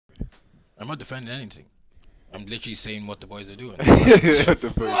I'm not defending anything. I'm literally saying what the boys are doing. What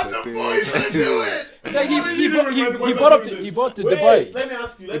the boys are doing? It's like he brought the Dubai. Let me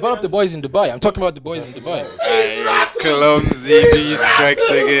ask you. He brought up the boys in Dubai. I'm talking about the boys in Dubai. Clumsy B strikes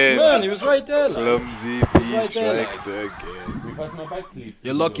again. Man, he was right there. Like. Clumsy B right there, strikes again. Reverse my bike, please.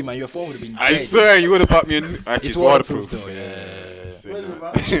 You're lucky, man. Your phone would have been I dead. swear you would have popped me in. Actually, It's it's waterproof waterproof. though. Yeah. Say Where's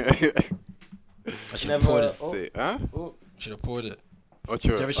that. I should have poured it. Say, huh? Should have poured it. What's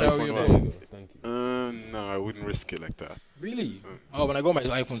your Did you ever shower iPhone your what? There you go. Thank you. No, I wouldn't risk it like that. Really? Oh, when I got my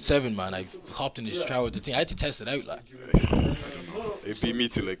iPhone 7, man, I hopped in the shower with the thing. I had to test it out, like. It'd be me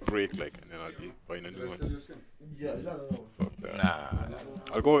to like break, like, and then I'll be buying a new one. Yeah, is that Fuck that.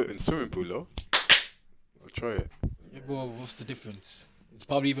 Nah. I'll go in swimming pool though. I'll try it. Yeah, but what's the difference? It's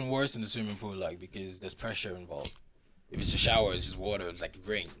probably even worse in the swimming pool, like, because there's pressure involved. If it's a shower, it's just water. It's like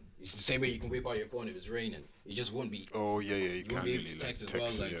rain. It's the same way you can whip out your phone if it's raining. It just won't be. Oh yeah, you You can't won't be able really to like text as well,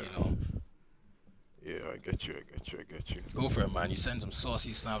 like, yeah. you know. Yeah, I get you. Go for it, man. You send some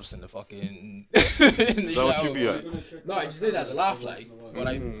saucy snaps in the fucking in the Is that shower. what you be at? No, I just did it as a laugh, like. But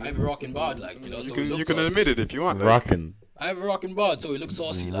I have a rocking bod, like, you know. So it You looks can saucy. admit it if you want. Like. Rocking. I have a rocking bod, so it looks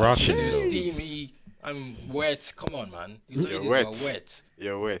saucy, like. Rocking. Because it was steamy. I'm wet. Come on, man. You You're ladies wet. are wet.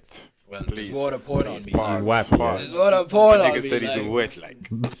 You're wet. Well, Please. there's water pouring on me. Pause. Like. Wet, There's water pouring on Nigga me. said he's Like. wet, like.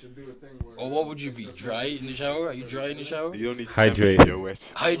 Or what would you be? Dry in the shower? Are you dry in the shower? You don't need to Hydrate. tell me You're wet.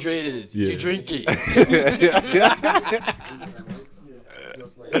 Hydrated. Yeah. You drink it.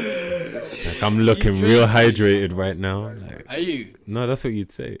 Like, I'm looking real hydrated right now. Like, Are you? no, that's what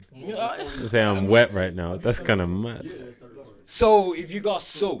you'd say. Yeah. You say I'm wet right now. That's kind of mad. So if you got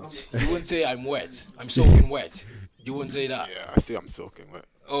soaked, you wouldn't say I'm wet. I'm soaking wet. You wouldn't say that. Yeah, I say I'm soaking wet.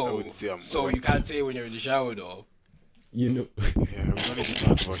 I Oh, wouldn't say I'm so wet. you can't say it when you're in the shower though. You know, Yeah, we don't need to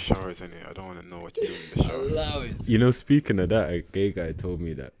talk about showers anyway. I don't want to know what you do in the shower. Allow it. you know. Speaking of that, a gay guy told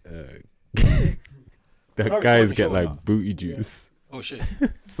me that that guys get like booty juice. Oh shit.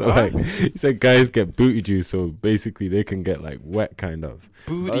 So like, he said guys get booty juice, so basically they can get like wet, kind of.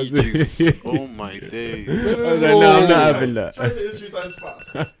 Booty juice. Oh my days. I was like, no, I'm not having Try that. to say it 3 times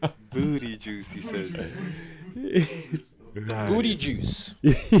fast. Booty juice, he says. That Booty is- juice.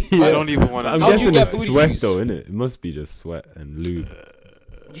 I don't even want to I'm How do you guessing get it's booty sweat juice? though, innit? It must be just sweat and lube.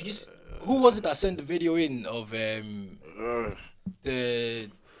 You just who was it that sent the video in of the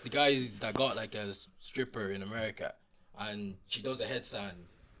guys that got like a stripper in America and she does a headstand.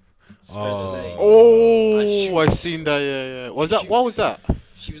 Spreads her leg. And she Oh, I was- seen that. Yeah. Was that? What was that?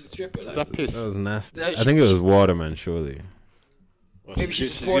 She was a stripper. Was Like, that piss? That was nasty. Yeah, I think it was water, man. Surely. Well, maybe she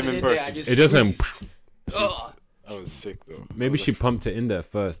just she's poured it giving in birth. there and just It just went squeezed. Ugh. That was sick though. Maybe she pumped it in there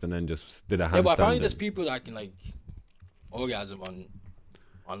first and then just did a handstand. Yeah, but apparently there's then. people that can like orgasm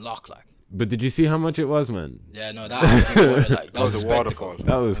on lock, like. But did you see how much it was, man? Yeah, no, that has to be water, like that was a was a spectacle. waterfall.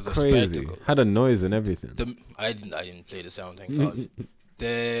 That was It was a crazy. spectacle. Had a noise and everything. I didn't play the sound, thank God.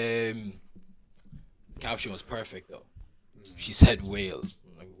 The caption was perfect though. She said whale.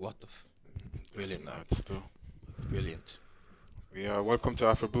 I'm like, what the brilliant, man. Nuts, though. Brilliant. Yeah, welcome to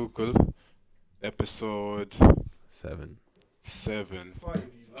Afrobukul, episode 7. 7.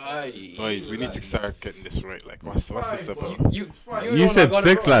 Aye. Boys, we need to start getting this right. Like, what's this about? You, You know said what I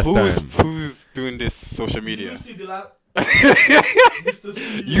 6 got it last time. Who's doing this social Did media? you see the last?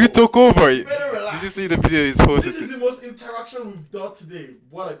 You took over. You better relax. Did you see the video he's This posted? is the most interaction we've done today.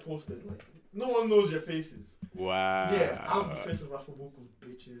 What I posted, like, no one knows your faces. Wow. Yeah, I'm the face of Afrobuku's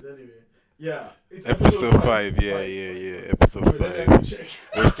bitches. Anyway, yeah, it's Episode 5. Yeah. Episode Wait, let me 5. check.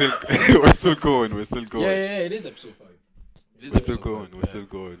 We're still, we're still going. We're still going. Yeah, it is episode 5. It is We're still episode going. 5, We're yeah. still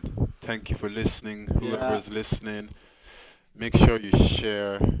going. Thank you for listening. Yeah. Whoever's listening, make sure you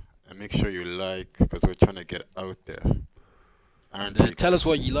share and make sure you like because we're trying to get out there. And Aren't we, tell us guys?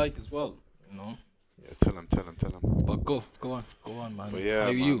 what you like as well, you know. Yeah, tell them. But go on, man. But yeah, How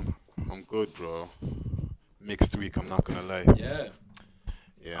are man, you? I'm good, bro. Mixed week. I'm not gonna lie. Yeah.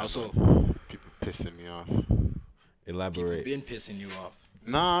 Yeah. Also, man. People pissing me off. people Elaborate. been pissing you off.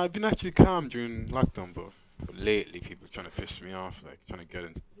 Nah, I've been actually calm during lockdown, but lately people trying to piss me off, like trying to get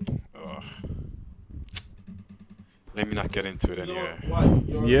in. Ugh. Let me not get into it You know anyway. why?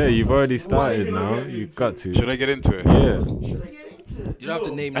 You're- Yeah, you've already Why started you not now. getting You've into got it? to. Should I get into it? Yeah. Should I get into it? You don't have to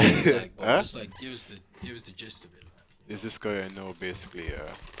No. name names, like, but Huh? just like give us the gist of it. There's this guy I know basically.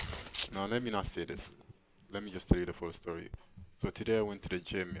 No, let me not say this. Let me just tell you the full story. So today I went to the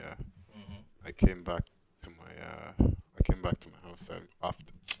gym. Yeah, I came back to my house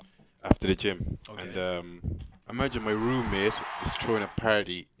after the gym, Okay. and imagine my roommate is throwing a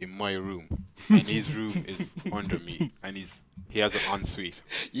party in my room, and his room is under me, and he has an ensuite.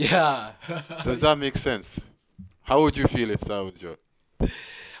 Yeah. Does that make sense? How would you feel if that was your?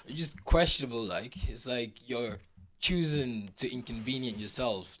 it's just questionable. Like it's like you're choosing to inconvenient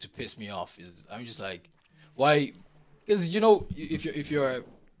yourself to piss me off. I'm just like, why? Because if you're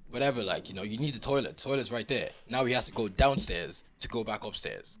whatever, like you need the toilet. Toilet's right there. Now he has to go downstairs to go back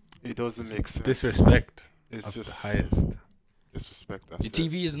upstairs. It doesn't make sense. Disrespect It's of just the highest. disrespect. That's The it.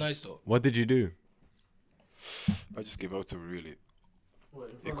 TV is nice though. What did you do? I just gave out to really. What,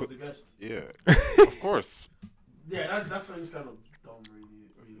 in It front could- of the guest? Yeah, of course. Yeah, that sounds kind of dumb, really.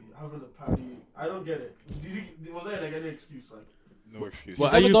 Having a party, I don't get it. Was there like any excuse? Like, No excuse. Well,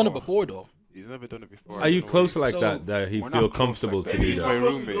 He's are never you- done it before though. He's never done it before. Are you close like So- that he We're feel not close comfortable like to that. maybe do he's He's not my that?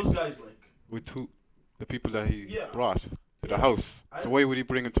 close with roommate. those guys. Like, With who? The people that he Yeah. brought to the house. So why would he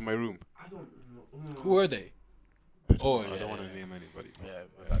bring into my room? I don't know. Who are they? Oh, I yeah, don't want to yeah. name anybody.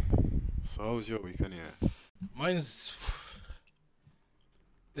 Yeah. So how was your weekend? Yeah. Mine's.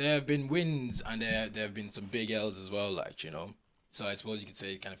 There have been wins and there have been some big L's as well, like So I suppose you could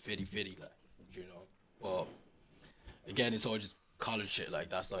say kind of 50-50, like But again, it's all just college shit. Like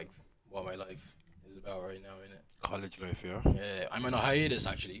that's like what my life is about right now, innit? College life, yeah. Yeah, I'm on a hiatus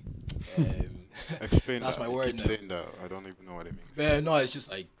actually. Explain That's that. my You word keep now. saying that. I don't even know what it means. No, it's just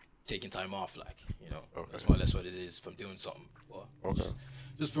like taking time off, like Okay. That's more or less what it is from doing something. But Okay.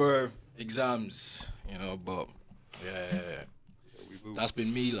 just for exams, But yeah. We move. That's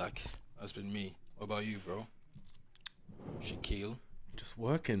been me, like. That's been me. What about you, bro? Shaquille. Just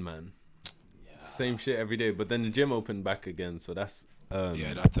working, man. Yeah. Same shit every day. But then the gym opened back again, so that's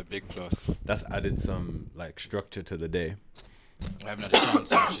Yeah, that's a big plus. that's added some like structure to the day. I haven't had a chance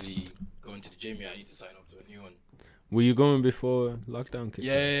to actually go into the gym yet. I need to sign up to a new one. Were you going before lockdown kicked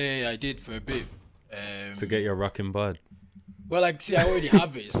in? Yeah, I did for a bit. To get your rocking bod. Well, like, see, I already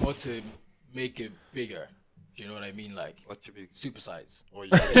have it. It's more to make it bigger. Do you know what I mean? Like, What you big? supersize. Or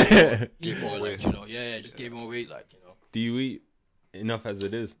you Eat more, like, just gain more weight, like, Do you eat enough as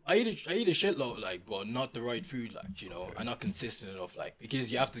it is? I eat a shitload, like, but not the right food, like, I'm not consistent enough, like,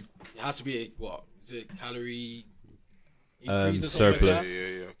 because it has to be a, what, is it calorie increase or something surplus. like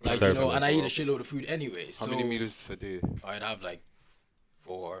that? Yeah. Like, Surplus. and I eat a shitload of food anyway, How so many meters a day? I'd have, like,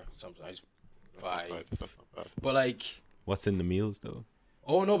 4, sometimes That's not 5. bad. That's not bad. But, like, What's in the meals though?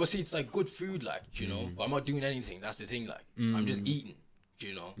 oh, no, but see, it's, like, good food, like, but I'm not doing anything, that's the thing, like, I'm just eating,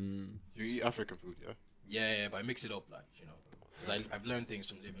 You eat African food, yeah? Yeah, but I mix it up, like, because I've learned things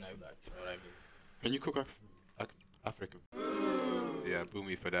from living out, like, you know what I mean? Can you cook African? Yeah, boo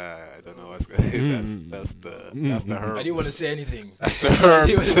me for that. I don't know what's going. That's the herb. I didn't want to say anything. That's the I herb.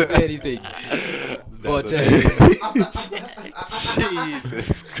 didn't want to say anything. But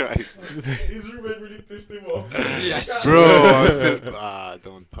Jesus Christ, his roommate really pissed him off. yes, bro. I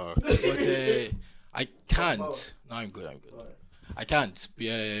still, don't talk. but I can't. No, I'm good. I can't.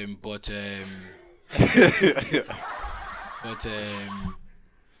 But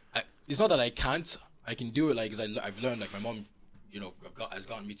it's not that I can't. I can do it, like, because I've learned, like, my mom, has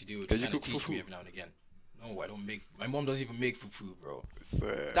gotten me to do it. Can To you kind of cook teach fufu? me every now and again. No, I don't make. My mom doesn't even make fufu, bro. So,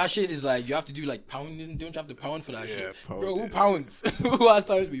 That shit is like, you have to do like pounding. Don't you have to pound for that Yeah, shit? pound Bro, who it. pounds? Who has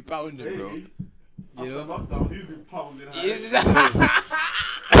time to be pounding, bro? Hey, You after know? lockdown, he's been pounding hard.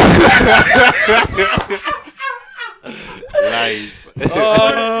 lies.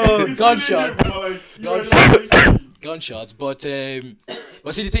 Oh, gunshots. Gunshots. Gunshots. But see,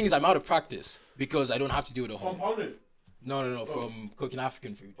 the thing is, I'm out of practice because I don't have to do it at home. Compounded. No, from cooking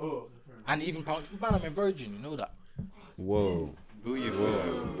African food. Oh, And even pound. Man, I'm a virgin, you know that. Whoa. Boo you for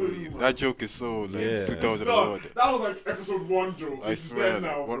that. Boo you. That joke is so like Yeah. 2000 no, word. that was like episode 1 joke. I It's swear. dead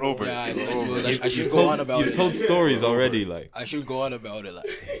now. We're bro. over. Yeah, I It's suppose over. I should go on about You've it. told Like, stories already, like. I should go on about it, like.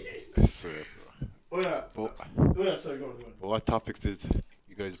 I swear, bro. Oh yeah. But, Oh yeah. Sorry, go on. but what topics did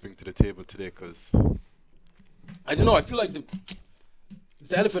you guys bring to the table today? Cause I don't know. I feel like it's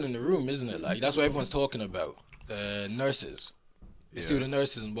the elephant in the room, isn't it? Like, that's what everyone's talking about. The nurses. You see Yeah. the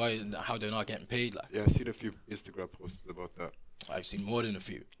nurses and how they're not getting paid. Like, yeah, I seen a few Instagram posts about that. I've seen more than a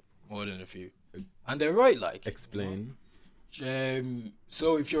few, and they're right. Like, Explain.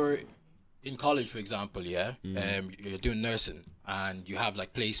 so if you're in college, for example, you're doing nursing and you have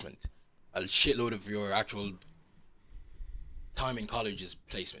like placement, a shitload of your actual time in college is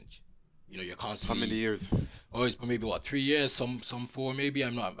placement. You're How constantly. many years? Oh, it's maybe 3 years, some 4 maybe. I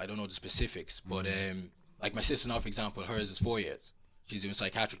don't know the specifics, but like my sister now, for example, hers is 4 years. She's doing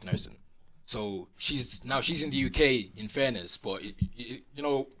psychiatric nursing, so she's in the UK. In fairness, but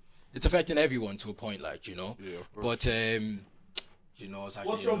it's affecting everyone to a point, like Yeah, of course. But it's actually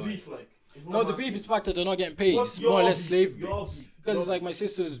What's your annoying. beef like? If No, one the asks beef you. is the fact that they're not getting paid. What's It's more or your less beef? slavery. Your beef. Because Your it's like beef. my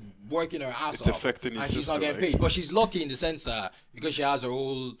sister's working her ass It's off, affecting your and she's not sister, getting like- paid. But she's lucky in the sense that because she has her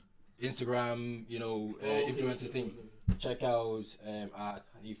whole Instagram, influencer thing. check out at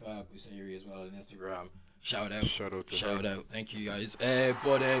Hanifa Buseri as well on Instagram. Shout out. Shout out to Shout her. out. Thank you guys.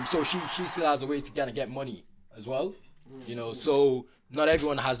 But so she still has a way to kind of get money as well. You know, so not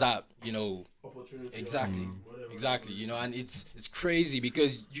everyone has that. You know, Opportunity. exactly, Whatever. exactly. You know, and it's crazy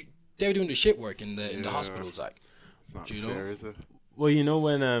because they're doing the shit work in the Yeah. hospitals, like. It's not Do you know? fair, is it? Well, you know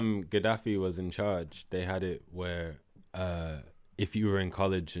when Gaddafi was in charge, they had it where if you were in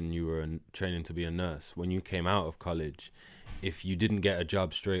college and you were training to be a nurse, when you came out of college, if you didn't get a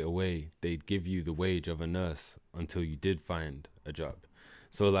job straight away, they'd give you the wage of a nurse until you did find a job.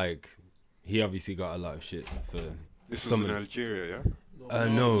 So like, he obviously got a lot of shit for This was some. in Algeria,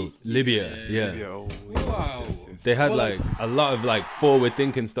 No, Libya. yeah? Yeah. Oh, Wow. They had Well, like a lot of like forward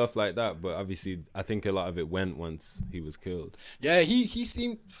thinking stuff like that, but obviously I think a lot of it went once he was killed. Yeah, he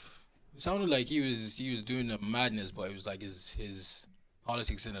seemed. It sounded like he was doing a madness, but it was like his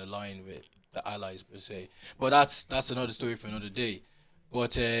politics in line with the allies per se. But that's another story for another day.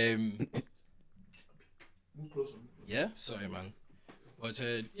 But Move closer. yeah, sorry man. But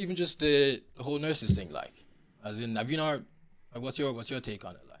even just the whole nurses thing, like, as in, have you not? Like, what's your take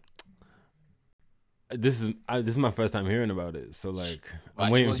on it, like? This is my first time hearing about it, so like Well, I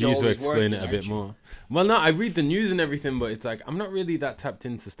I'm waiting suppose for you you're to always explain working, it a aren't bit you? more. Well, no, I read the news and everything, but it's like I'm not really that tapped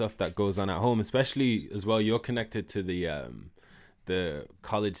into stuff that goes on at home, especially as well. You're connected to the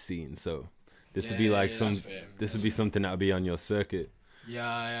college scene, so this would be Yeah, like yeah, some. that's fair. This would be something that would be on your circuit.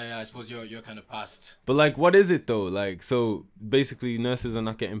 Yeah. I suppose you're kind of past. But like, what is it though? Like, so basically, nurses are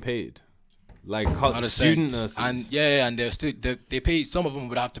not getting paid. Like Not a student cent. nurses. And and they're still they pay. Some of them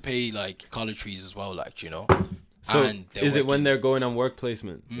would have to pay like college fees as well, like, you know. So And they're is it when working. they're going on work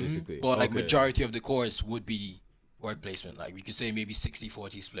placement, Mhm. basically? But like Okay. majority of the course would be work placement. Like we could say maybe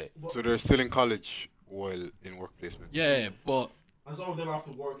 60-40 split. So they're still in college while in work placement. Yeah, but And some of them have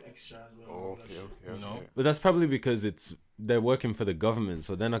to work extra as well. Oh, That okay, shit. okay, You know? okay. But that's probably because they're working for the government,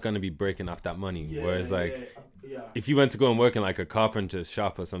 so they're not going to be breaking off that money. Yeah, Whereas like yeah. if you went to go and work in like a carpenter's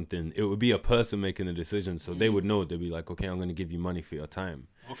shop or something, it would be a person making the decision, so they would know. They'd be like, okay, I'm going to give you money for your time.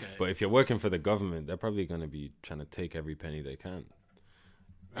 okay. But if you're working for the government, they're probably going to be trying to take every penny they can.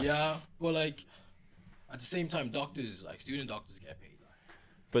 Yeah, well, like at the same time, doctors, like student doctors, get paid. Like,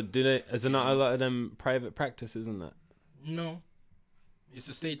 But is there not a lot of them private practices and that? no, it's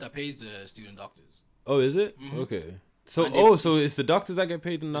the state that pays the student doctors. Oh, is it? Mhm. Okay. So And they- so it's the doctors that get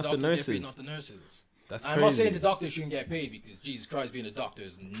paid and not the doctors nurses. get paid, not the nurses. That's I'm crazy. not saying the doctors shouldn't get paid because Jesus Christ, being a doctor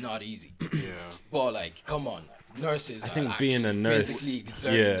is not easy. Yeah. But like, come on, nurses. I are think being a actually nurse- physically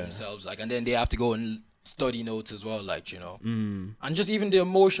exerting yeah. themselves, like, and then they have to go and study notes as well, like, you know, Mm. and just even the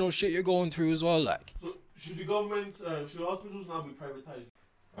emotional shit you're going through as well, like. So should the government, should hospitals now be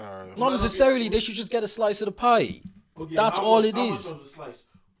privatized? Not necessarily. They should just get a slice of the pie. Okay, That's how all much- it how is. much of the slice?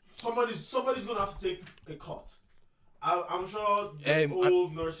 Somebody's gonna have to take a cut. I'm sure the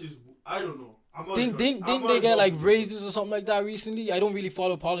old nurses. I don't know. I'm not a nurse. I'm Didn't not they get like involved in raises or something like that recently? I don't really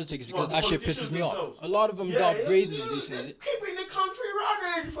follow politics because No, that the shit pisses politicians me off. themselves. A lot of them Yeah, got yeah, raises yeah, recently. keeping the country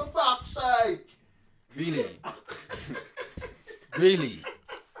running for fuck's sake. Really? Really?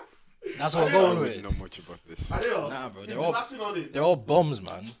 That's what I we're don't going I with. wouldn't know much about this. I don't know. Nah, bro, He's they're all- debating on it. They're all bums,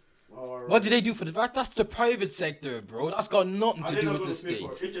 man. Alright. What do they do for the that's the private sector, bro? That's got nothing Are to they do not with the gonna pay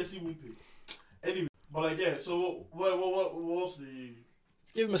for state. it? HSC won't pay. Anyway, but like yeah. So what's the?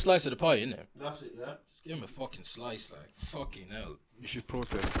 Give him a slice of the pie, innit? That's it, yeah. Just give him a fucking slice, like fucking hell. You should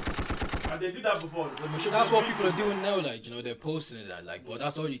protest. And they did that before. I'm sure that's what people are doing now, like, you know, they're posting it at, like, but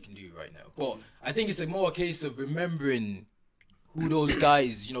that's all you can do right now. But I think it's a more a case of remembering who those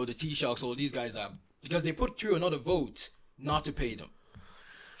guys, you know, the T-Shocks, all these guys are, because they put through another vote not to pay them.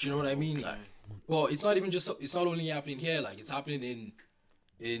 Do you know what I mean? Like, well, it's not even just, it's not only happening here, like, it's happening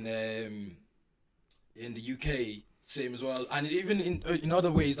in the UK, same as well, and even in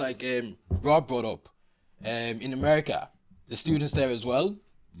other ways, like Rob brought up, in America, the students there as well,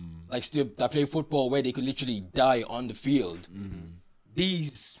 like still that play football where they could literally die on the field.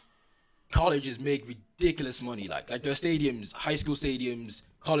 These colleges make ridiculous money, like their stadiums, high school stadiums,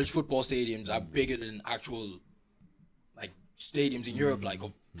 college football stadiums are bigger than actual like stadiums in Europe, like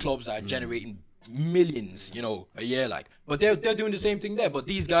of clubs that are generating millions, you know, a year, like. But they're doing the same thing there, but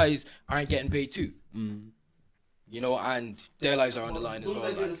these guys aren't getting paid too. You know, and their lives are on the line as Don't well.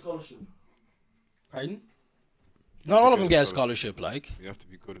 they get a Like. scholarship? Pardon? Not all of them get a scholarship, like. You have to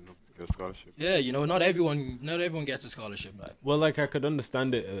be good enough to get a scholarship. Yeah, you know, not everyone gets a scholarship, like. Well, like I could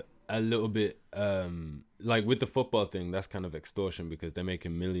understand it a little bit, like with the football thing, that's kind of extortion because they're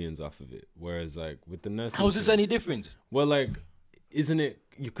making millions off of it. Whereas like with the nursing, How is this thing- any different? Well, like, isn't it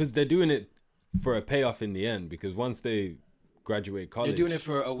because they're doing it for a payoff in the end? Because once they graduate college. They're doing it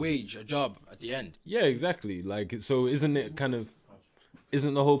for a wage, a job at the end. Yeah, exactly. Like, so isn't it kind of,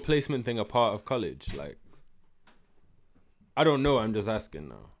 isn't the whole placement thing a part of college? Like, I don't know. I'm just asking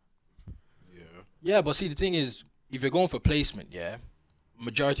now. Yeah, but see, the thing is, if you're going for placement, yeah,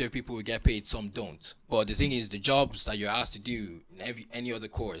 majority of people will get paid, some don't. But the thing is, the jobs that you're asked to do in any other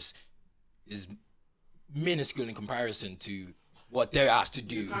course is minuscule in comparison to what they're asked to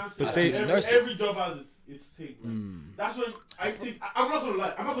do. You can't as say student nurses. every job has its thing. Like. That's when I think I'm not gonna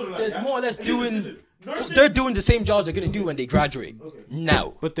lie. They're yeah? more or less And doing. nursing, They're doing the same jobs they're gonna do when they graduate. Okay.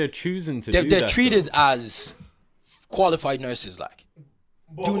 Now But they're choosing to they're do they're that, treated though. as qualified nurses, like.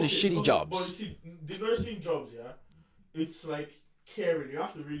 but, doing the shitty jobs. But you see, the nursing jobs, yeah, it's like caring. You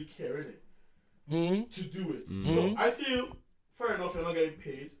have to really care in it Hmm. to do it. So I feel fair enough. You're not getting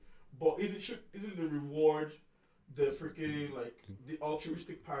paid, but isn't the reward the freaking like the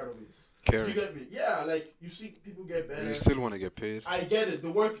altruistic part of it? Do Caring. you get me? Yeah, like you see people get better. You still want to get paid? I get it. The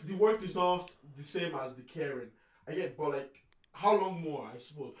work is not the same as the caring. I get, but like, how long more? I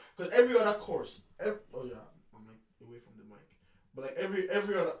suppose because every other course. Oh yeah, I'm like away from the mic. But like every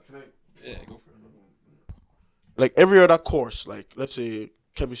other, can I? Yeah, go for it. Like every other course, like let's say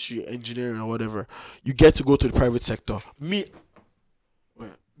chemistry, engineering, or whatever, you get to go to the private sector. Me,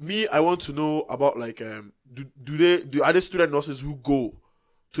 I want to know about like are there student nurses who go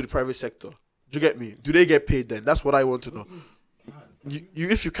to the private sector? Do you get me? Do they get paid then? That's what I want to know. You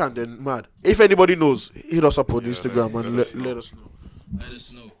if you can, then mad. If anybody knows, hit us up on Instagram and let us know. Let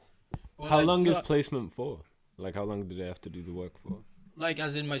us know. Well, How like, long is yeah, placement for? Like, how long do they have to do the work for? like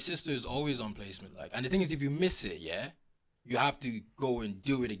as in my sister is always on placement, like, and the thing is, if you miss it, yeah, you have to go and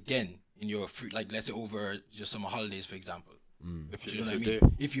do it again in your free, like let's say over just summer holidays, for example. If Do you you know miss what I a mean?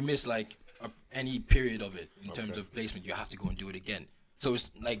 day. If you miss like any period of it in terms of placement, you have to go and do it again. So it's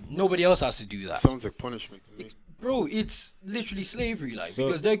like nobody else has to do that. Sounds like punishment to me. Bro, it's literally slavery, like, So-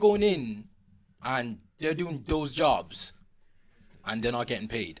 because they're going in and they're doing those jobs and they're not getting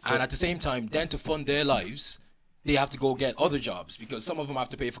paid. And at the same time, then to fund their lives, they have to go get other jobs because some of them have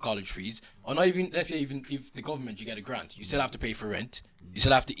to pay for college fees. Or not even, let's say, even if the government, you get a grant, you still have to pay for rent, you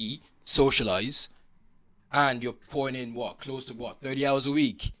still have to eat, socialize, and you're pouring in close to 30 hours a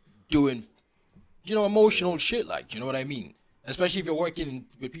week doing, emotional shit, like, do you know what I mean? Especially if you're working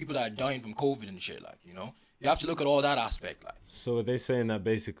with people that are dying from COVID and shit, like, you have to look at all that aspect, like. So are they saying that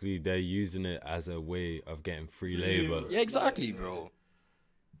basically they're using it as a way of getting free labor? Yeah, exactly, bro.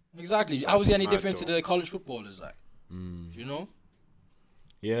 Exactly. How is it any mad, different to though. the college footballers, like? You know?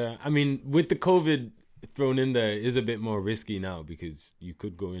 Yeah, I mean, with the COVID thrown in there, it is a bit more risky now because you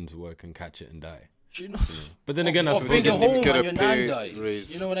could go into work and catch it and die. You know? But then again, I Or suppose bring it didn't even home get and a your nan pay dies.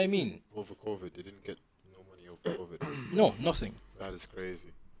 raise. You know what I mean? Over COVID, they didn't get no money over COVID. No, nothing. That is crazy.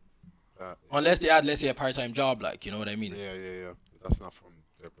 That, Unless they had, let's say, a part-time job, like, you know what I mean? yeah. That's not from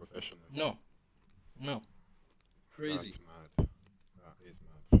their profession. No. Crazy. That's mad. That is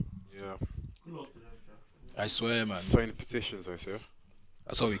mad. Yeah. Good luck to them, Sha. I swear, man. Sign petitions, I say.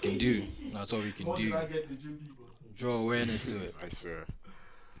 That's all we can do. That's all we can How did do. I get the gym people? Draw awareness to it. I swear.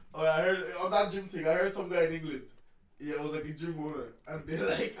 Oh, I heard on that gym thing. I heard some guy in England. Yeah, it was like a gym owner, and they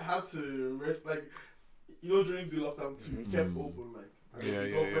like had to rest like, during the lockdown too, it kept open like. and Yeah. the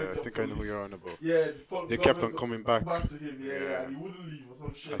government I kept think I know who police- you're on about. Yeah, They kept on coming back. back to him. Yeah, Yeah. and he wouldn't leave or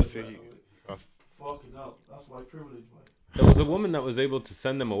some shit. I like see. that. That's Fucking hell, that's my privilege, man. there was a woman that was able to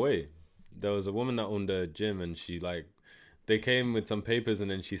send them away. There was a woman that owned a gym and she they came with some papers and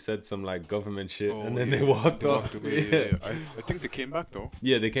then she said some like government shit and then they walked off. away. Yeah. I think they came back though.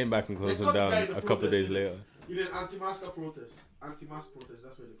 Yeah, they came back and closed They them got the down guy in a the couple of days protest, later. He did anti-mask protest. Anti-mask protest,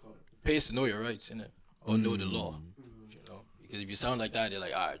 that's what they call it. Pays to know your rights, innit? Or know the law. You know? Because if you sound like that, they're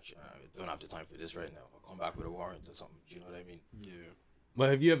like, I don't have the time for this right now. I'll come back with a warrant or something. Do you know what I mean? Yeah. Well,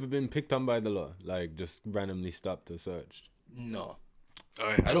 have you ever been picked on by the law? Like just randomly stopped or searched? No.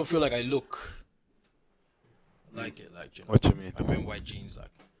 I I don't feel like I look like it, like, you know. What you mean? I'm wearing white jeans,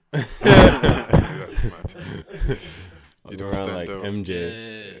 like. That's mad. Walk don't around stand like out.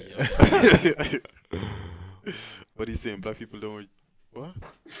 MJ. What are you saying? Black people don't. What?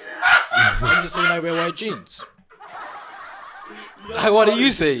 I'm just saying I wear white jeans. What are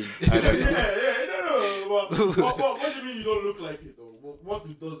you saying? No. What do you mean you don't look like it though? What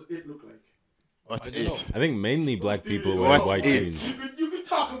does it look like? What's I don't know. I think mainly black people wear What's white it? jeans. You can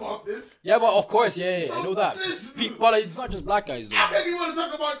talk about this. Yeah, but of course, yeah, I know that. But it's not just black guys though. I think you want to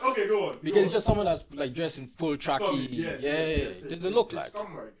talk about. Okay, go on. Because it's just someone that's like dressed in full tracky. Yes, Does it look like?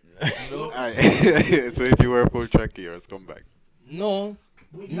 Scumbag. You know? Aye. So if you wear full tracky, you're a scumbag. No.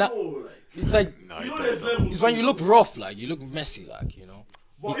 We Nah. know, like. It's like No, You you know don't there's know. levels. it's when you look rough, like you look messy, like, you know.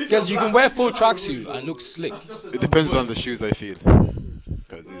 But if Because you you're can black, wear full you have a tracksuit really and look good- slick. that's just It another depends way. on the shoes, I feel.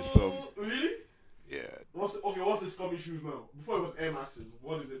 Because there's some, Really? yeah, What's the scummy shoes now? Before it was Air Maxes.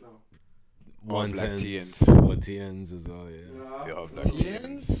 What is it now? All black 110s, TNs. or TNs as well, yeah. yeah, all black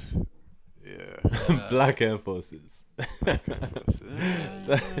TNs? TNs. Yeah. Black Air Forces.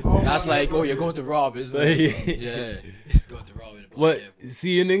 That's like, oh, you're going to rob, isn't it? Yeah, it's going to rob in a black What? Air Force.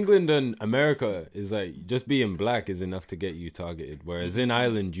 See, in England and America, is like just being black is enough to get you targeted. Whereas in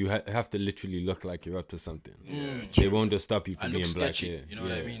Ireland, you have to literally look like you're up to something. They won't just stop you from And being look black. sketchy. Yeah. You know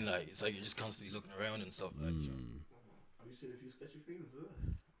what I Yeah. mean? Like, it's like you're just constantly looking around and stuff. Like, you know. Have you seen a few sketchy things?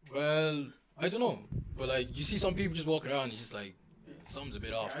 Well, I don't know, but like you see some people just walking around and just like something's a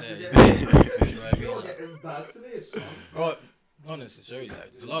bit off there. You Yeah. know what I mean? You're Like, getting back to this, son. oh, not necessarily.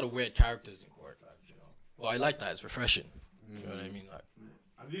 Like, there's a lot of weird characters in court. Like, you know. Well, I like that. It's refreshing. You know what I mean? Like,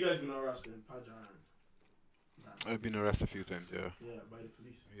 Have you guys been arrested in Paja? I've been arrested a few times, yeah. Yeah, by the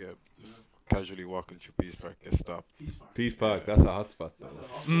police. Yeah, just casually walking through Peace Park, get stopped. Peace Park. Peace Park, that's a hotspot That's though. a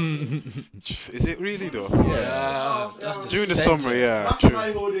hospital. Is it really though? yeah, that's the During the center. summer, yeah, Back true. in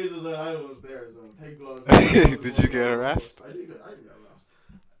my whole days as well, I was there as well. Thank God. Did you get harassed? I didn't get harassed.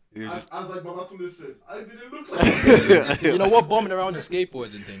 You just, I was like, Babatunde said, I didn't look like You know what? Bumming around in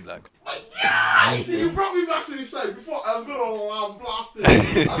skateboards and things like. yeah! See, you brought me back to the side before I was going to blast it. I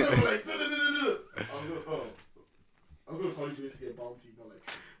was gonna be like, "Du-du-du-du-du." I was going to call you basically a bounty, but like,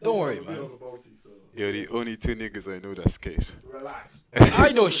 Don't worry, it's a bit man. of a bounty, so you're the only two niggas I know that skate. relax.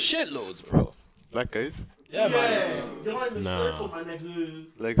 I know shitloads, bro. Black guys? Yeah, man. You're not in the Nah. circle, my nigga.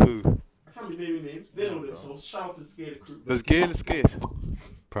 Like who? I can't be naming names. They know themselves. Shout out to Skate Crew. Does Gail skate?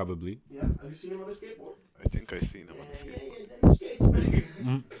 Probably. Yeah, have you seen him on the skateboard? I think I seen him on the skate. Yeah, skates,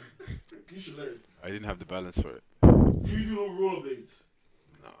 man. You should learn. I didn't have the balance for it. Do you do no rollerblades?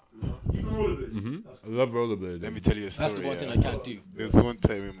 No. No. You can rollerblade. Mm-hmm. That's I cool. love rollerblade. Let me tell you a story. That's the one thing yeah. I can't do. There's one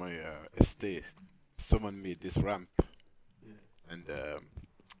time in my estate, someone made this ramp, Yeah. and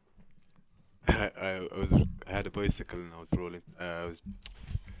I had a bicycle and I was rolling. I was,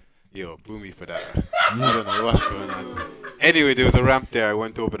 yo, boo me for that. I don't know what's going on. Anyway, there was a ramp there. I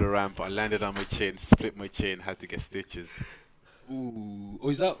went over the ramp. I landed on my chain, split my chain, had to get stitches. Ooh, oh,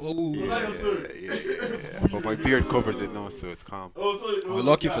 is that? Oh, Was that your story? Yeah. But my beard covers it now, so it's calm. Oh, so it we're was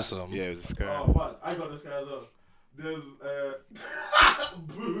lucky this for guy. some. Yeah, it was a scar. Oh, man, I got this guy as well. There's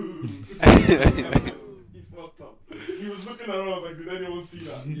boo. He fucked up. He was looking around. I was like, did anyone see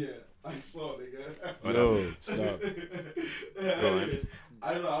that? Yeah, I saw, nigga. No, stop. Anyway,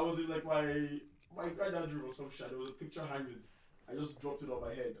 I don't know. I was in like my granddad's room or some shit. There was a picture hanging. I just dropped it on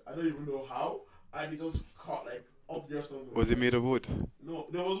my head. I don't even know how. And it just caught like up there somewhere. Was it made of wood? No,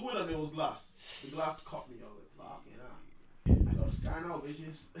 there was wood and there was glass. The glass caught me. I was like, fuck, I got a scar now,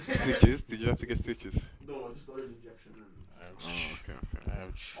 bitches. Stitches? Did you have to get stitches? No, I just got an injection. And Oh, okay.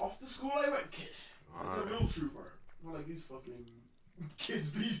 Ouch. off to school I went, kid. Like a real trooper. Not like these fucking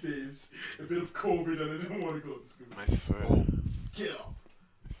kids these days. A bit of COVID and they don't want to go to school. I swear. Get up.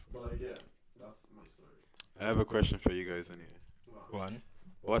 But like, yeah, that's my story. I have a question for you guys anyway. Wow. One.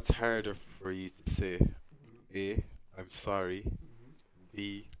 What's harder for you to say? A, I'm sorry.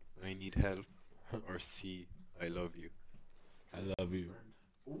 B, I need help. Or C, I love you. I love you.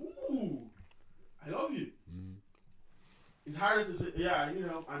 Ooh, I love you. Mm. It's harder to say, yeah, I need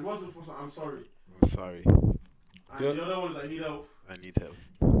help. And what's the first one? I'm sorry. I'm sorry. And Yeah. the other one is I need help. I need help.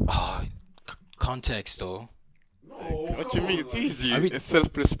 Ah, context though. No. What you come mean? on, It's man. easy. I mean- It's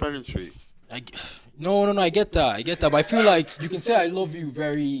self-explanatory. No, I get that. But I feel like you can say I love you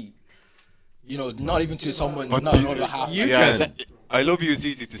very, you know, not even to someone, But not you- another half. You yeah, can. I love you is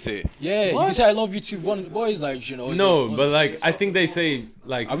easy to say. Yeah, you can say I love you to one of the boys, like, you know. it's No, like, but like I think they say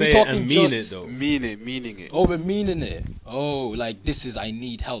like Are we say it talking and mean just- it though. Meaning it. oh, we're meaning it. Oh, like this is I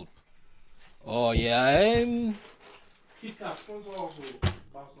need help. Oh yeah, Kit Kat, sponsor also.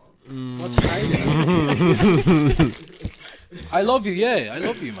 what's hiding? I love you, yeah, I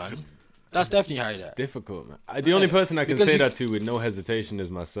love you, man. That's definitely hiding. Difficult, man. The only person I can Because say you- that to with no hesitation is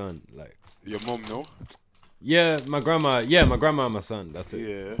my son. Like, Your mom, no? yeah, my grandma and my son. That's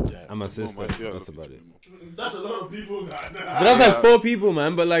it. Yeah. And my Oh, sister. my God, That's look about at it. you. That's a lot of people. But that's like 4 people,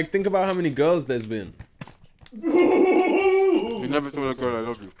 man. But like, think about how many girls there's been. You never told a girl I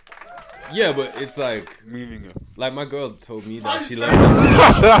love you. Yeah, but it's Meaning it. like my girl told me that she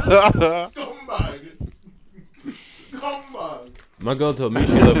Scumbag. loved Scumbag. my girl told me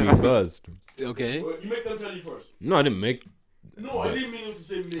she loved me first. Okay. Well, you make them tell you first. No, I didn't make. No, I didn't mean to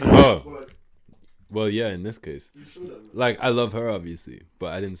say me. Oh. But like, Well, yeah, in this case, you should have. like I love her obviously,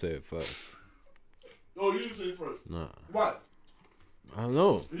 but I didn't say it first. Oh, you didn't say it first. Nah, Why? I don't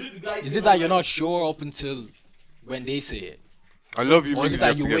know. Is it the guy? Is it that you're not sure up until when they say it? I love you Or is means it you that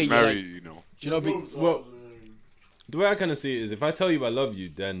have you to get wait, married, you know. Do you know? Well, the way I kind of see it is, if I tell you I love you,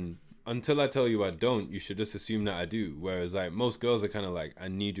 then until I tell you I don't, you should just assume that I do. Whereas like most girls are kind of like, I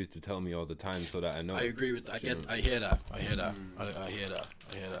need you to tell me all the time so that I know. I agree with. I hear that. I hear that. I hear that. I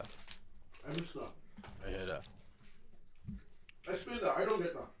hear that. I missed that. I hear that. Explain that. I don't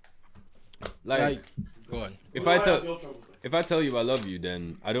get that. Like, Go on. if I tell you I love you,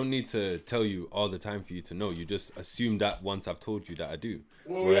 then I don't need to tell you all the time for you to know. You just assume that once I've told you that I do.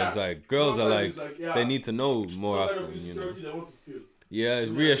 Well, Whereas yeah. like girls are Sometimes like, it's like, yeah, they need to know more some kind often, of you know. insecurity they want to feel. Yeah,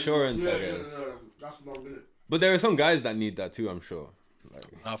 it's reassurance, I guess. That's what I'm gonna. But there are some guys that need that too, I'm sure. Like,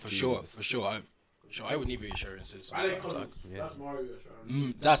 Nah, for sure. For sure. I would need reassurances. I like Like, colors. That's my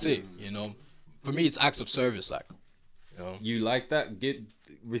reassurance. that's it. You know, for me, it's acts of service. Like, you know, you like that?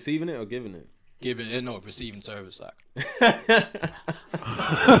 Receiving it or giving it? giving, no, receiving service. Like,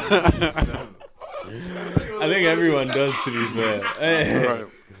 I think everyone does, to be fair. Right.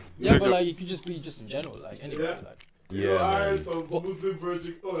 yeah, but like, it could just be just in general. Like, anyway. Yeah. Like, Yeah, man. Some Muslim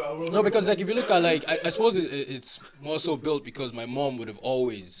virgin. no, because like if you look at like, I suppose it's more so built because my mom would have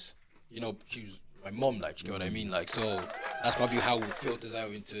always, you know, she was my mom. Like, you get what I mean? Like, so that's probably how it filters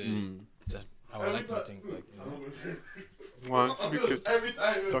out into to how I like to think. Like, you know. One, speak it. Every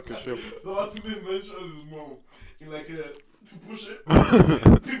time Talk your shit. the Latin mentions his mom in like to push it,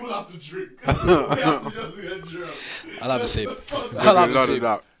 people have to drink. They have to just get drunk. I'll have a sip. There'll I'll be a have a lot of sip.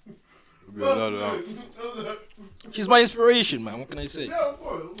 that. There'll be a lot of that. She's my inspiration, man. What can I say? Yeah, of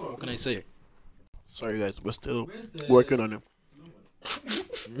course. What can I say? Sorry guys, we're still working on him.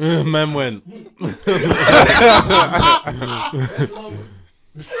 Man went.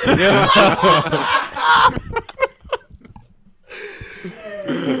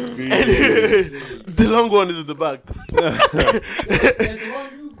 The long one is in the back.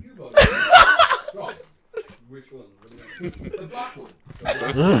 Which one? The black one.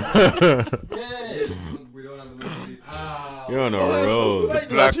 Yes. We don't have enough meat. You're on a roll.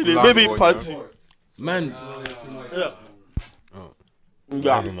 Actually, black maybe one, party. Man, Yeah.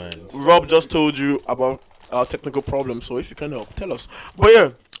 never Yeah. mind. Rob just told you about our technical problem, so if you can help, tell us. But yeah,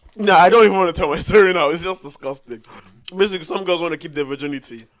 nah, I don't even want to tell my story now. It's just disgusting. Basically, some girls want to keep their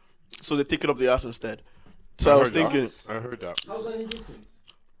virginity, so they take it up the ass instead. So I was thinking, I heard that. How's that any different?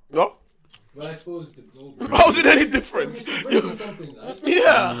 no, Well, I suppose the gold. how's it any different? Something.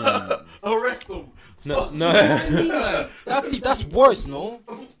 Yeah, a rectum. No, no. That's worse, no?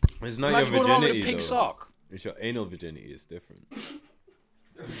 It's not Imagine your going around with a virginity, pink though. sock. It's your anal virginity. It's different.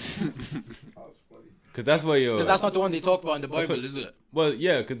 That's funny. Because that's where you're... Because that's not the one they talk about in the That's Bible, what- is it? Well,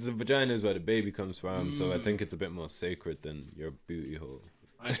 yeah, because the vagina is where the baby comes from, so I think it's a bit more sacred than your booty hole.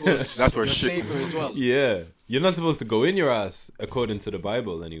 I suppose That's where you're shit- safer as well. Yeah. You're not supposed to go in your ass, according to the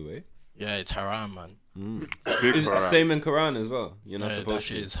Bible, anyway. Yeah, it's haram, man. Big It's for that. same in Quran as well. You're not Yeah, that supposed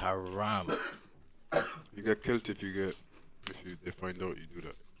shit to. is haram. You get killed if they find out you do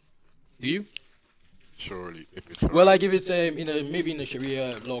that. Do you? Surely, if it's Well, like if it's in a maybe in a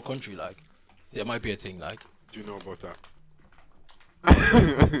Sharia law country, like there might be a thing. Like, do you know about that?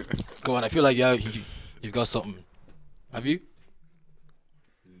 go on. I feel like you've got something. Have you?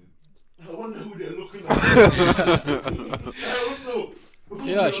 I wonder who they're looking at. I don't know.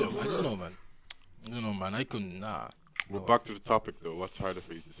 Yeah, sure. I don't know, man. I don't know, man. I couldn't. Nah. Well, back to the topic though. What's harder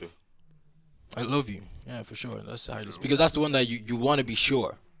for you to say? I love you. Yeah, for sure. That's the hardest because that's the one that you want to be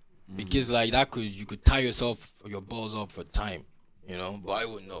sure. Because like that could you could tie yourself or your balls up for time, you know. But I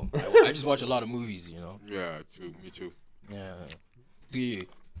wouldn't know. I just watch a lot of movies, you know. Yeah, too. Me too. Yeah. Do you?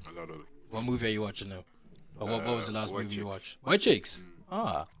 A lot of it. What movie are you watching now? Or what was the last White movie you Chicks. watched? White Chicks.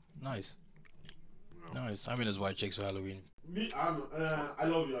 Ah, nice. Nice. I'm in as White Chicks for Halloween. Me, I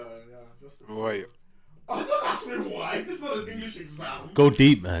love you. Yeah, just. Why? Oh, don't ask me why. This is not an English exam. Go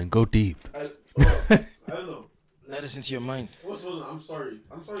deep, man. Go deep. I don't know. Let us into your mind. Also, I'm sorry.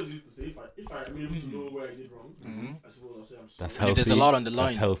 I'm sorry to say if I am able to know where I did wrong, I suppose I'll say I'm sorry. That's If healthy. there's a lot on the line,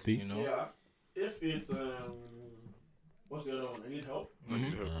 That's healthy. you know. Yeah. If it's what's the other one? I need help.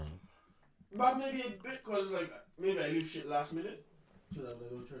 But maybe a bit cause like maybe I leave shit last minute. So I'm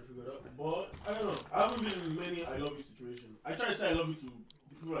like, trying to figure it out. But I don't know. I haven't been in many I love you situations. I try to say I love you to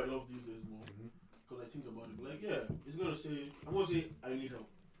the people I love these days more. Because I think about it. But like, yeah, it's gonna say I'm gonna say I need help.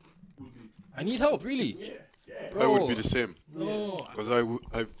 Would be. I need help, really. Yeah. Yeah. I would Bro. be the same. No. Because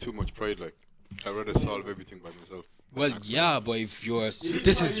I have too much pride. Like, I'd rather solve everything by myself. Well, yeah, but if you're If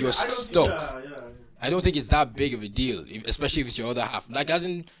this I- is you're I don't think- stuck. Yeah. I don't think it's that big of a deal, especially if it's your other half. Like as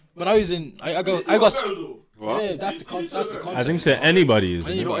in when I was in, I got. What? Yeah, that's the context. I think to anybody,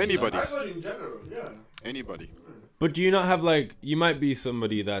 isn't You it? know, anybody. I said in general. Yeah. Anybody. But do you not have like, you might be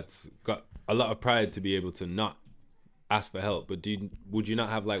somebody that's got a lot of pride to be able to not ask for help, but would you not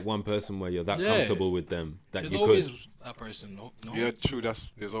have like one person where you're that Yeah. comfortable with them that There's you always could? that person. No. Yeah, true.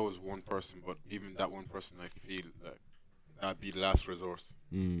 There's always one person, but even that one person, I feel like that'd be the last resource.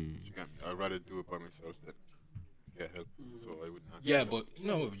 Mm. You get me? I'd rather do it by myself than get help. So I wouldn't. Have Yeah, but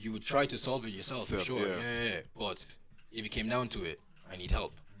you would try to solve it yourself for Self, sure. yeah. Yeah. But if it came down to it, I need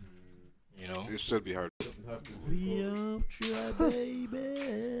help. You know. It'd still be hard. We out here,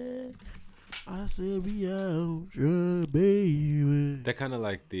 baby. I said we out here, baby. They're kind of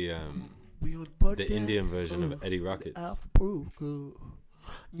like We on the Indian version of Eddie Rockets. Alpha Pro Code.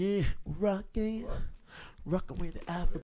 Yeah, rocking with the Alpha